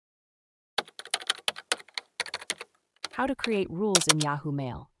How to create rules in Yahoo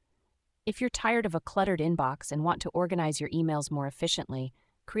Mail. If you're tired of a cluttered inbox and want to organize your emails more efficiently,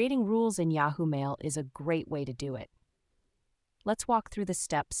 creating rules in Yahoo Mail is a great way to do it. Let's walk through the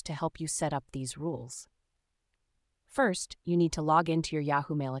steps to help you set up these rules. First, you need to log into your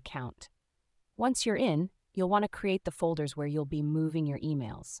Yahoo Mail account. Once you're in, you'll want to create the folders where you'll be moving your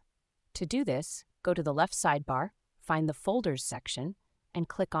emails. To do this, go to the left sidebar, find the Folders section, and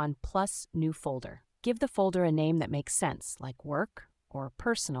click on Plus New Folder. Give the folder a name that makes sense, like Work or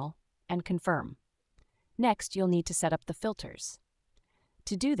Personal, and confirm. Next, you'll need to set up the filters.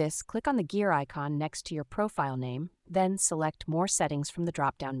 To do this, click on the gear icon next to your profile name, then select More Settings from the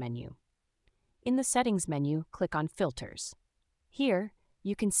drop-down menu. In the Settings menu, click on Filters. Here,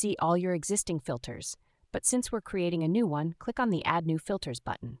 you can see all your existing filters, but since we're creating a new one, click on the Add New Filters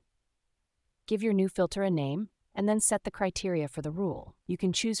button. Give your new filter a name, and then set the criteria for the rule. You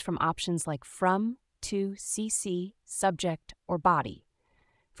can choose from options like From, To, CC, Subject, or Body.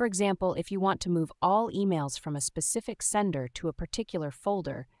 For example, if you want to move all emails from a specific sender to a particular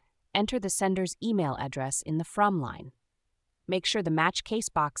folder, enter the sender's email address in the From line. Make sure the Match Case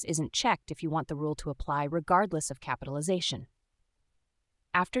box isn't checked if you want the rule to apply regardless of capitalization.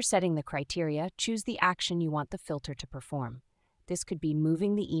 After setting the criteria, choose the action you want the filter to perform. This could be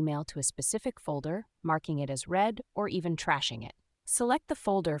moving the email to a specific folder, marking it as read, or even trashing it. Select the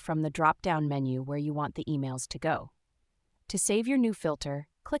folder from the drop-down menu where you want the emails to go. To save your new filter,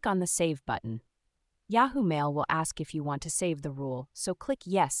 click on the Save button. Yahoo Mail will ask if you want to save the rule, so click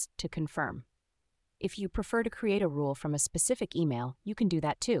Yes to confirm. If you prefer to create a rule from a specific email, you can do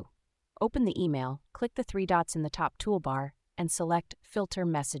that too. Open the email, click the three dots in the top toolbar, and select Filter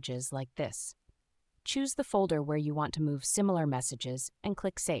Messages like this. Choose the folder where you want to move similar messages and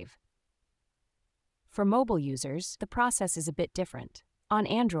click Save. For mobile users, the process is a bit different. On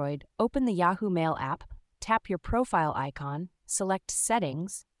Android, open the Yahoo Mail app, tap your profile icon, select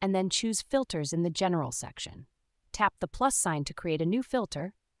Settings, and then choose Filters in the General section. Tap the plus sign to create a new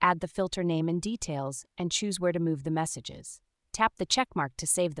filter, add the filter name and details, and choose where to move the messages. Tap the checkmark to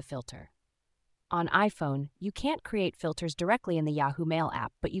save the filter. On iPhone, you can't create filters directly in the Yahoo Mail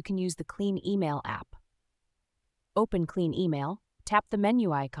app, but you can use the Clean Email app. Open Clean Email, tap the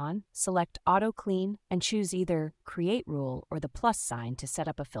menu icon, select Auto Clean, and choose either Create Rule or the plus sign to set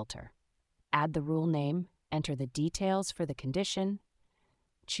up a filter. Add the rule name, enter the details for the condition,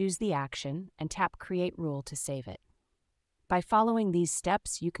 choose the action, and tap Create Rule to save it. By following these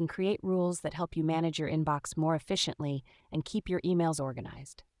steps, you can create rules that help you manage your inbox more efficiently and keep your emails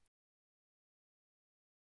organized.